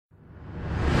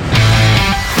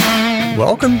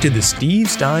Welcome to the Steve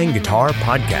Stein Guitar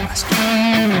Podcast,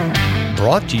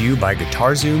 brought to you by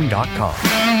GuitarZoom.com.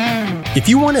 If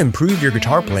you want to improve your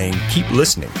guitar playing, keep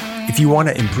listening. If you want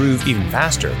to improve even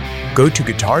faster, go to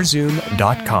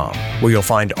GuitarZoom.com, where you'll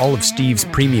find all of Steve's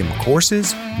premium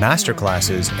courses,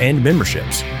 masterclasses, and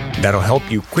memberships that'll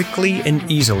help you quickly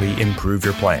and easily improve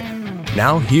your playing.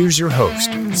 Now here's your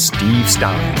host, Steve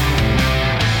Stein.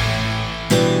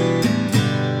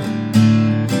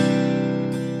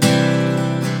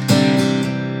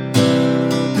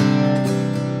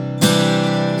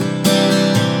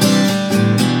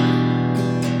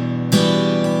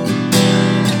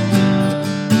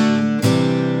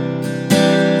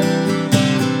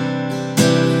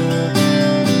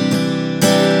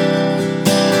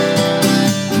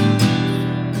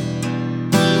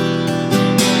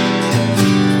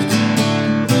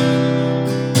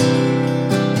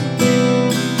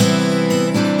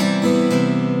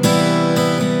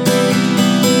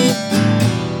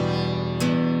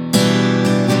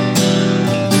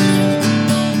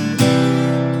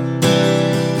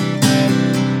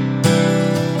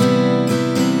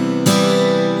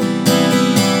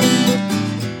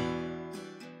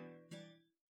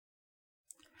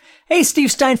 Hey,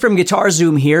 Steve Stein from Guitar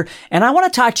Zoom here, and I want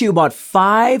to talk to you about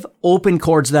 5 open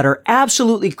chords that are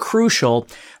absolutely crucial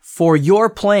for your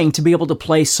playing to be able to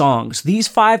play songs. These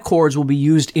 5 chords will be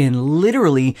used in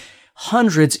literally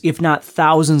hundreds, if not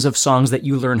thousands of songs that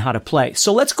you learn how to play.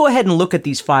 So let's go ahead and look at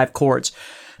these 5 chords.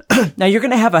 Now, you're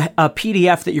going to have a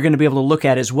PDF that you're going to be able to look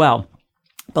at as well.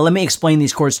 But let me explain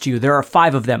these chords to you. There are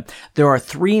 5 of them. There are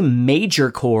 3 major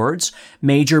chords,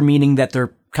 major meaning that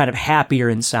they're kind of happier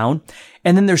in sound.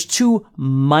 And then there's 2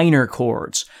 minor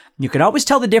chords. You can always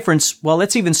tell the difference. Well,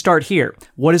 let's even start here.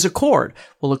 What is a chord?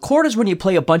 Well, a chord is when you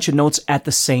play a bunch of notes at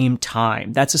the same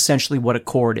time. That's essentially what a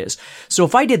chord is. So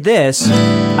if I did this,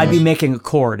 I'd be making a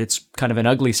chord. It's kind of an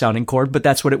ugly sounding chord, but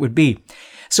that's what it would be.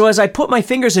 So as I put my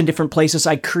fingers in different places,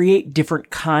 I create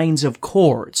different kinds of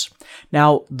chords.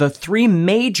 Now, the 3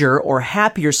 major or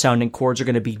happier sounding chords are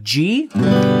going to be G,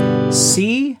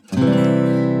 C,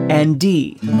 and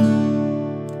D.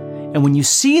 And when you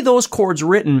see those chords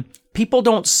written, people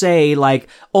don't say like,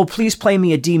 oh, please play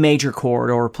me a D major chord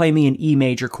or play me an E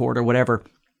major chord or whatever.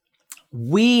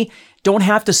 We don't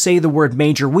have to say the word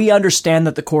major. We understand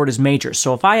that the chord is major.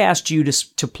 So if I asked you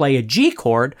to play a G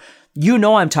chord, you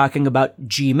know I'm talking about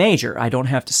G major. I don't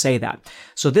have to say that.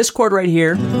 So this chord right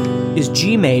here is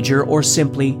G major or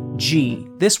simply G.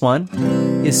 This one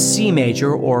is C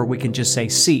major, or we can just say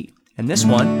C. And this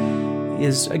one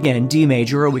is, again, D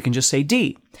major, or we can just say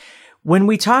D. When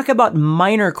we talk about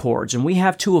minor chords, and we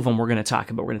have 2 of them we're going to talk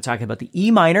about. We're going to talk about the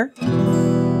E minor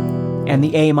and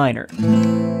the A minor.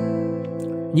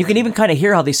 You can even kind of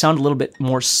hear how they sound a little bit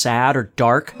more sad or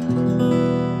dark.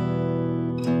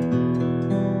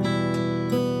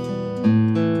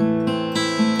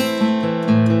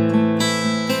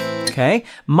 Okay?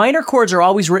 Minor chords are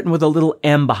always written with a little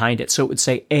M behind it. So it would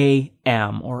say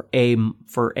A-M, or A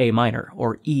for A minor,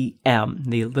 or E-M.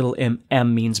 The little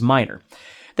M means minor.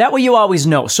 That way you always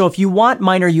know. So if you want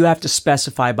minor, you have to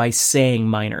specify by saying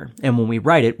minor. And when we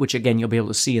write it, which again you'll be able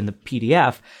to see in the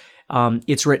PDF,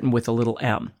 it's written with a little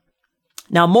M.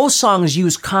 Now, most songs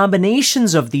use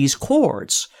combinations of these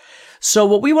chords. So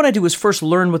what we want to do is first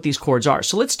learn what these chords are.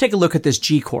 So let's take a look at this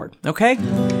G chord, okay?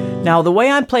 Now, the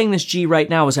way I'm playing this G right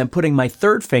now is I'm putting my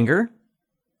 3rd finger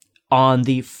on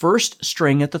the 1st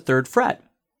string at the 3rd fret.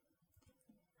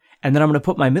 And then I'm going to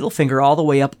put my middle finger all the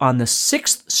way up on the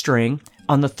 6th string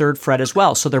on the 3rd fret as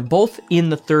well. So they're both in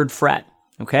the 3rd fret,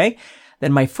 okay?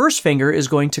 Then my 1st finger is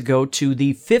going to go to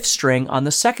the 5th string on the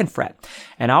 2nd fret.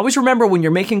 And always remember, when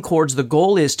you're making chords, the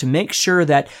goal is to make sure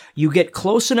that you get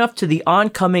close enough to the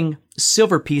oncoming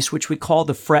silver piece, which we call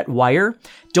the fret wire.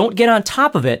 Don't get on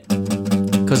top of it,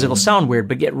 because it'll sound weird,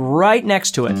 but get right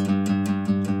next to it.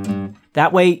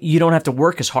 That way, you don't have to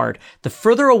work as hard. The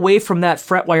further away from that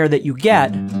fret wire that you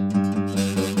get,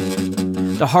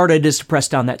 the harder it is to press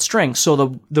down that string.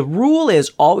 So the rule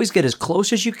is always get as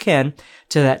close as you can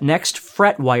to that next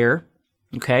fret wire,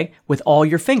 okay, with all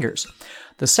your fingers.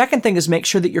 The second thing is make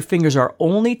sure that your fingers are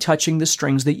only touching the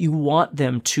strings that you want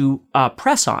them to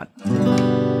press on.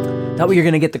 That way you're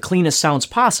going to get the cleanest sounds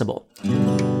possible.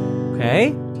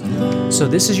 Okay? So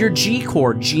this is your G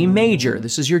chord, G major.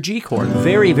 This is your G chord.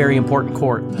 Very, very important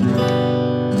chord.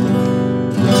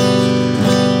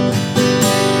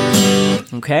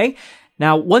 Okay?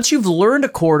 Now, once you've learned a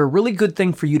chord, a really good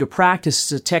thing for you to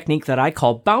practice is a technique that I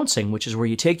call bouncing, which is where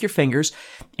you take your fingers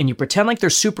and you pretend like they're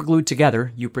super glued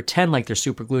together.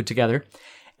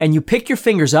 And you pick your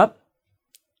fingers up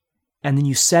and then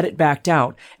you set it back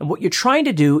down. And what you're trying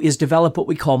to do is develop what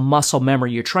we call muscle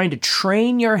memory. You're trying to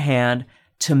train your hand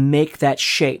to make that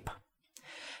shape.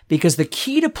 Because the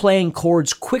key to playing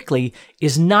chords quickly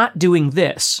is not doing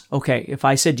this. Okay, if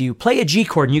I said to you, play a G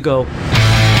chord, and you go...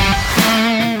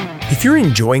 If you're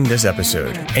enjoying this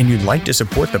episode and you'd like to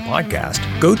support the podcast,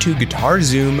 go to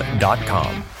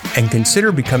guitarzoom.com and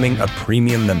consider becoming a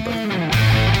premium member.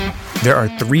 There are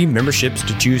 3 memberships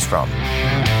to choose from.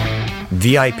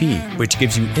 VIP, which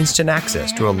gives you instant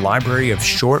access to a library of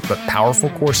short but powerful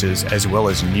courses as well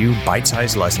as new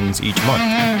bite-sized lessons each month.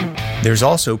 There's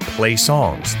also Play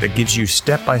Songs that gives you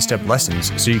step-by-step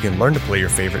lessons so you can learn to play your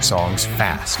favorite songs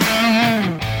fast.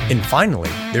 And finally,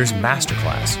 there's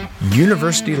Masterclass,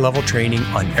 university-level training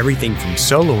on everything from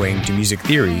soloing to music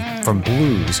theory, from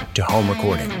blues to home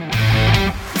recording.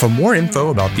 For more info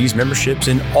about these memberships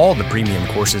and all the premium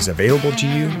courses available to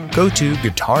you, go to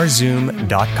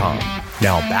guitarzoom.com.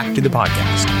 Now back to the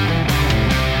podcast.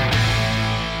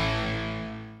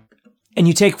 And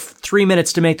you take 3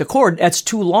 minutes to make the chord, that's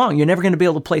too long. You're never going to be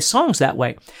able to play songs that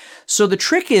way. So the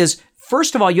trick is,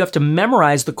 first of all, you have to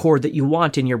memorize the chord that you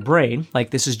want in your brain.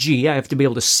 Like this is G. I have to be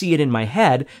able to see it in my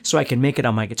head so I can make it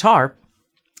on my guitar.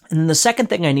 And then the second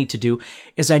thing I need to do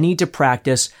is I need to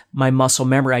practice my muscle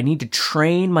memory. I need to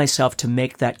train myself to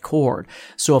make that chord.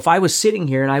 So if I was sitting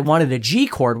here and I wanted a G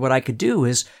chord, what I could do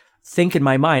is think in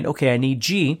my mind, okay, I need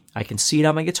G. I can see it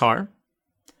on my guitar.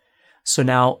 So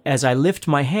now as I lift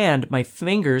my hand, my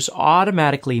fingers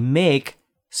automatically make,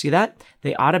 see that?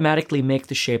 They automatically make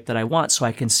the shape that I want. So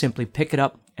I can simply pick it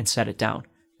up and set it down.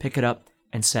 Pick it up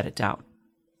and set it down.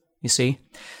 You see?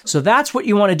 So that's what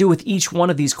you want to do with each one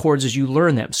of these chords as you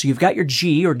learn them. So you've got your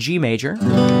G or G major.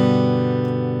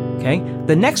 Okay.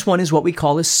 The next one is what we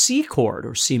call a C chord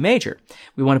or C major.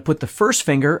 We want to put the first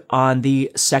finger on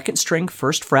the second string,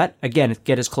 first fret. Again,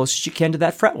 get as close as you can to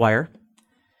that fret wire.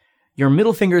 Your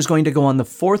middle finger is going to go on the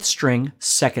fourth string,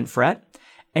 second fret.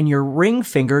 And your ring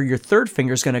finger, your third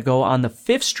finger, is going to go on the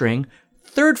fifth string,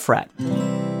 third fret.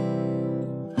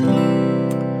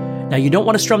 Now, you don't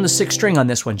want to strum the sixth string on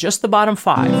this one, just the bottom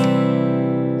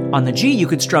 5. On the G, you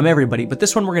could strum everybody, but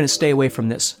this one we're going to stay away from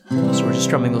this. So we're just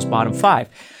strumming those bottom 5.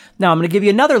 Now, I'm going to give you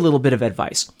another little bit of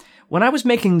advice. When I was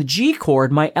making the G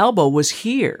chord, my elbow was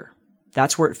here.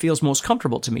 That's where it feels most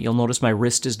comfortable to me. You'll notice my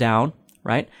wrist is down,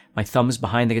 right? My thumb is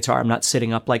behind the guitar. I'm not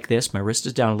sitting up like this. My wrist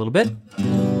is down a little bit.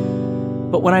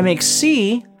 But when I make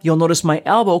C, you'll notice my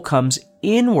elbow comes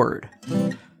inward.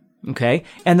 Okay?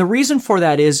 And the reason for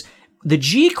that is the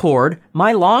G chord,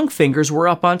 my long fingers were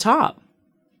up on top.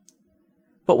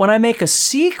 But when I make a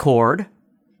C chord,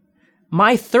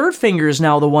 my third finger is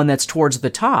now the one that's towards the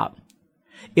top.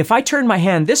 If I turn my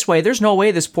hand this way, there's no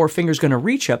way this poor finger's going to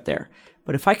reach up there.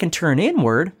 But if I can turn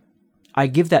inward, I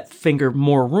give that finger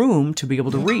more room to be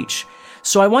able to reach.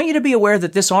 So I want you to be aware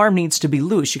that this arm needs to be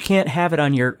loose. You can't have it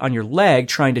on your leg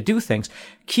trying to do things.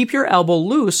 Keep your elbow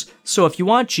loose, so if you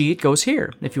want G, it goes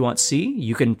here. If you want C,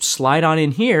 you can slide on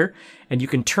in here, and you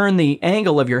can turn the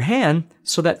angle of your hand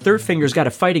so that third finger's got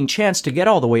a fighting chance to get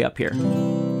all the way up here.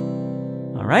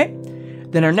 All right?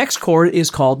 Then our next chord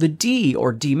is called the D,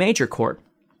 or D major chord.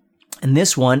 And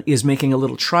this one is making a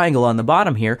little triangle on the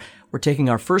bottom here. We're taking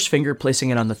our first finger, placing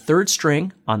it on the third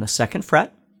string on the second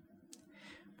fret.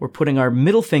 We're putting our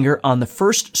middle finger on the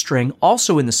first string,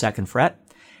 also in the second fret.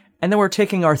 And then we're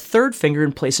taking our third finger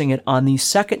and placing it on the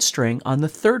second string on the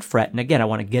third fret. And again, I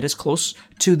want to get as close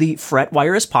to the fret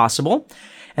wire as possible.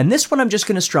 And this one, I'm just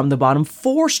going to strum the bottom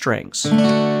 4 strings.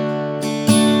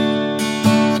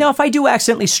 Now, if I do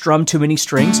accidentally strum too many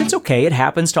strings, it's okay. It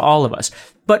happens to all of us.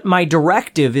 But my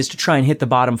directive is to try and hit the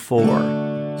bottom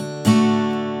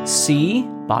 4. C,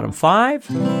 bottom 5.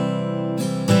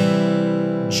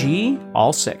 G,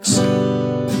 all 6.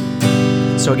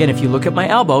 So again, if you look at my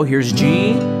elbow, here's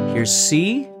G, here's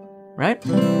C, right?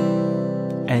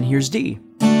 And here's D.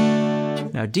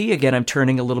 Now D, again, I'm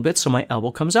turning a little bit so my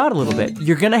elbow comes out a little bit.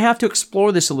 You're going to have to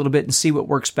explore this a little bit and see what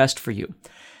works best for you.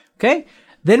 Okay?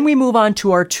 Then we move on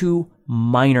to our 2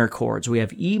 minor chords. We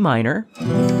have E minor,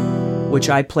 which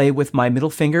I play with my middle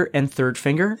finger and third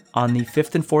finger on the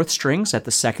 5th and 4th strings at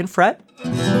the 2nd fret.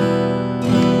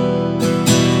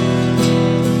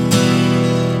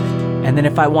 And then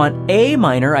if I want A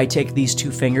minor, I take these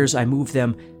 2 fingers, I move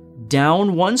them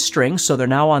down 1 string, so they're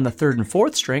now on the 3rd and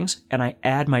 4th strings, and I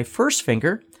add my first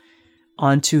finger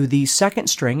onto the 2nd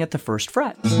string at the 1st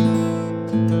fret.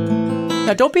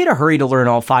 Now, don't be in a hurry to learn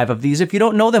all 5 of these. If you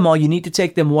don't know them all, you need to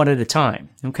take them one at a time,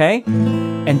 okay?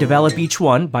 And develop each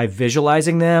one by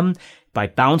visualizing them, by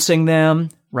bouncing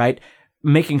them, right?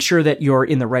 Making sure that you're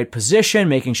in the right position,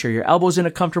 making sure your elbow's in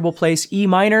a comfortable place. E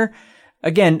minor,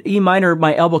 Again, E minor,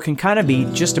 my elbow can kind of be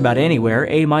just about anywhere.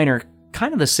 A minor,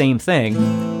 kind of the same thing.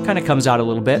 Kind of comes out a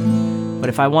little bit. But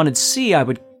if I wanted C, I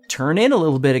would turn in a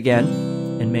little bit again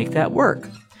and make that work.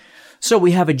 So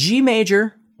we have a G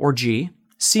major or G,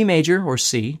 C major or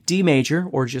C, D major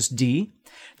or just D.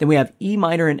 Then we have E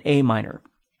minor and A minor.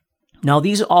 Now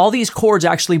all these chords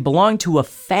actually belong to a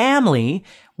family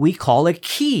we call a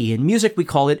key. In music, we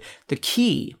call it the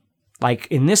key. Like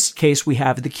in this case, we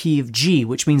have the key of G,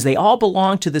 which means they all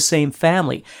belong to the same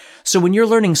family. So when you're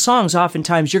learning songs,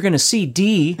 oftentimes you're going to see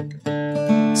D,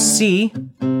 C,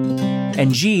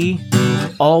 and G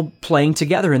all playing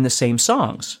together in the same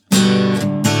songs.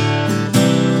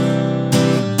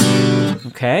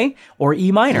 Okay? Or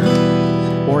E minor,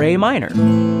 or A minor.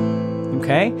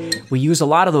 Okay? We use a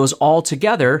lot of those all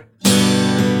together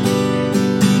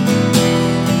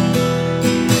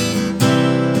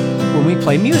when we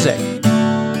play music.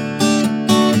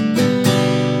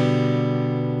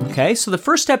 Okay, so the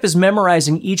first step is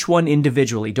memorizing each one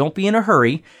individually. Don't be in a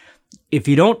hurry. If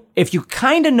you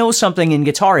kind of know something in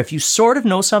guitar, if you sort of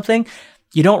know something,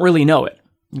 you don't really know it.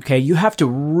 Okay, you have to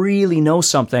really know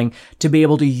something to be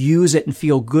able to use it and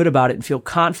feel good about it and feel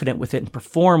confident with it and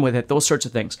perform with it, those sorts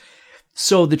of things.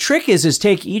 So the trick is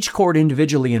take each chord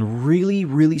individually and really,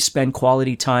 really spend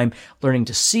quality time learning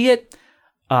to see it,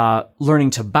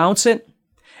 learning to bounce it,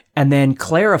 and then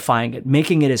clarifying it,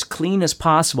 making it as clean as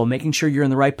possible, making sure you're in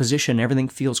the right position, and everything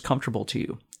feels comfortable to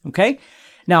you. Okay?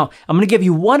 Now, I'm going to give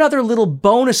you one other little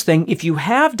bonus thing. If you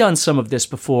have done some of this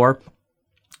before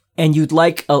and you'd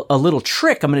like a little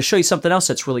trick, I'm going to show you something else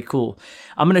that's really cool.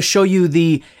 I'm going to show you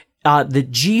the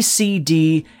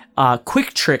GCD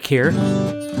quick trick here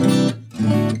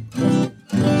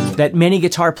that many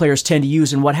guitar players tend to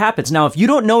use. And what happens? Now, if you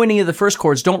don't know any of the first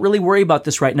chords, don't really worry about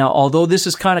this right now, although this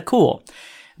is kind of cool.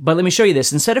 But let me show you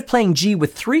this. Instead of playing G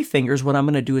with 3 fingers, what I'm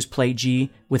going to do is play G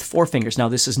with 4 fingers. Now,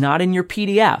 this is not in your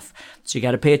PDF, so you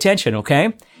got to pay attention,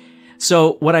 okay?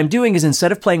 So what I'm doing is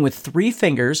instead of playing with 3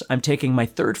 fingers, I'm taking my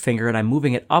 3rd finger and I'm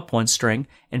moving it up 1 string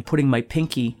and putting my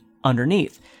pinky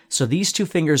underneath. So these 2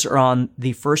 fingers are on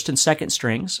the 1st and 2nd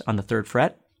strings on the 3rd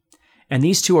fret, and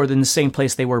these 2 are in the same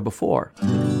place they were before.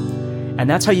 And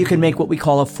that's how you can make what we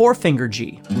call a 4-finger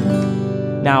G.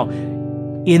 Now,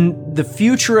 in the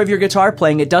future of your guitar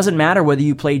playing, it doesn't matter whether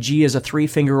you play G as a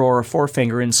 3-finger or a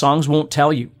 4-finger, and songs won't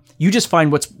tell you. You just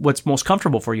find what's most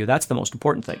comfortable for you. That's the most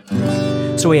important thing.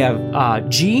 So we have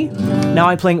G. Now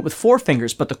I'm playing it with 4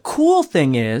 fingers. But the cool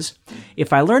thing is,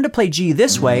 if I learn to play G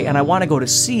this way and I want to go to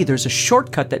C, there's a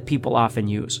shortcut that people often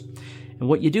use. And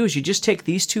what you do is you just take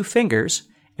these 2 fingers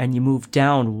and you move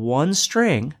down 1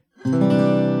 string,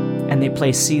 and they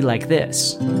play C like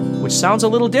this, which sounds a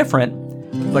little different,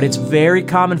 but it's very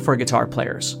common for guitar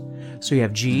players. So you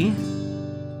have G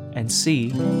and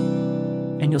C,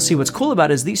 and you'll see what's cool about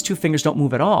it is these 2 fingers don't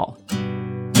move at all.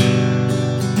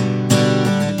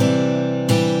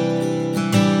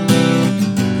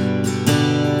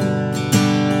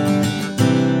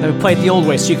 Let me play it the old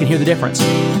way so you can hear the difference.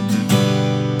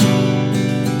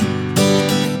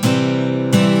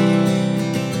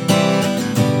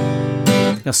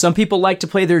 Now, some people like to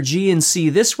play their G and C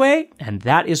this way, and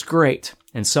that is great.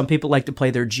 And some people like to play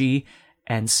their G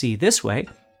and C this way,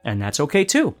 and that's okay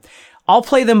too. I'll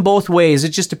play them both ways. It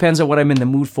just depends on what I'm in the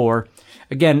mood for.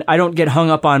 Again, I don't get hung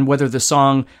up on whether the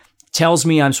song tells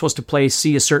me I'm supposed to play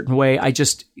C a certain way.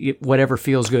 Whatever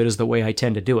feels good is the way I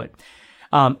tend to do it.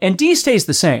 And D stays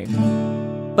the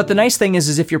same. But the nice thing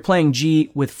is if you're playing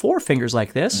G with 4 fingers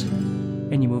like this,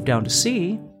 and you move down to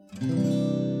C,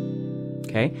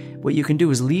 okay, what you can do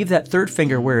is leave that 3rd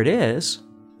finger where it is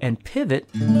and pivot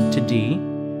to D,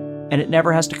 and it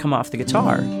never has to come off the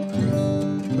guitar.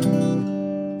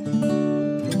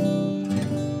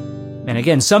 And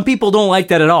again, some people don't like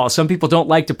that at all. Some people don't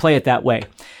like to play it that way,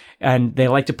 and they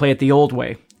like to play it the old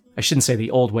way. I shouldn't say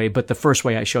the old way, but the first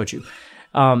way I showed you.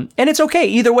 And it's okay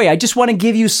either way. I just want to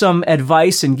give you some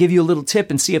advice and give you a little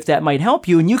tip and see if that might help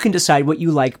you, and you can decide what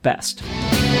you like best.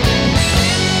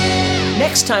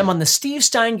 Next time on the Steve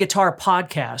Stein Guitar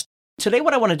Podcast, today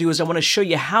what I want to do is I want to show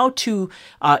you how to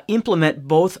implement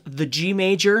both the G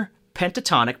major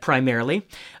pentatonic primarily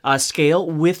scale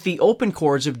with the open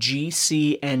chords of G,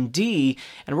 C, and D.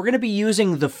 And we're going to be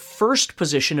using the first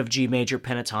position of G major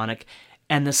pentatonic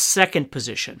and the second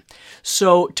position.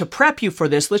 So to prep you for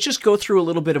this, let's just go through a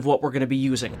little bit of what we're going to be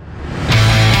using.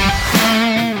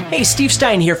 Hey, Steve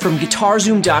Stein here from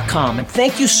GuitarZoom.com, and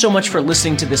thank you so much for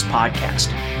listening to this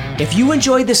podcast. If you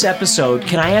enjoyed this episode,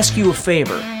 can I ask you a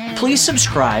favor? Please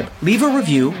subscribe, leave a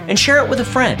review, and share it with a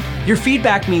friend. Your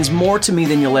feedback means more to me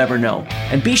than you'll ever know.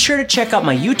 And be sure to check out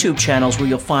my YouTube channels where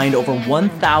you'll find over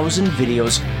 1,000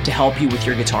 videos to help you with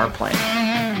your guitar playing.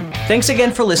 Thanks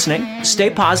again for listening. Stay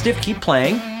positive, keep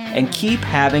playing, and keep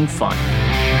having fun.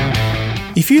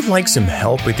 If you'd like some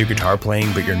help with your guitar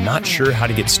playing but you're not sure how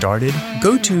to get started,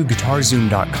 go to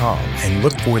guitarzoom.com and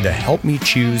look for the Help Me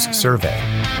Choose survey.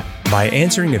 By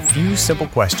answering a few simple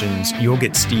questions, you'll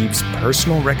get Steve's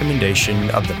personal recommendation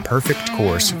of the perfect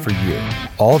course for you.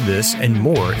 All this and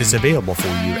more is available for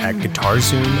you at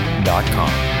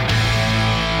guitarzoom.com.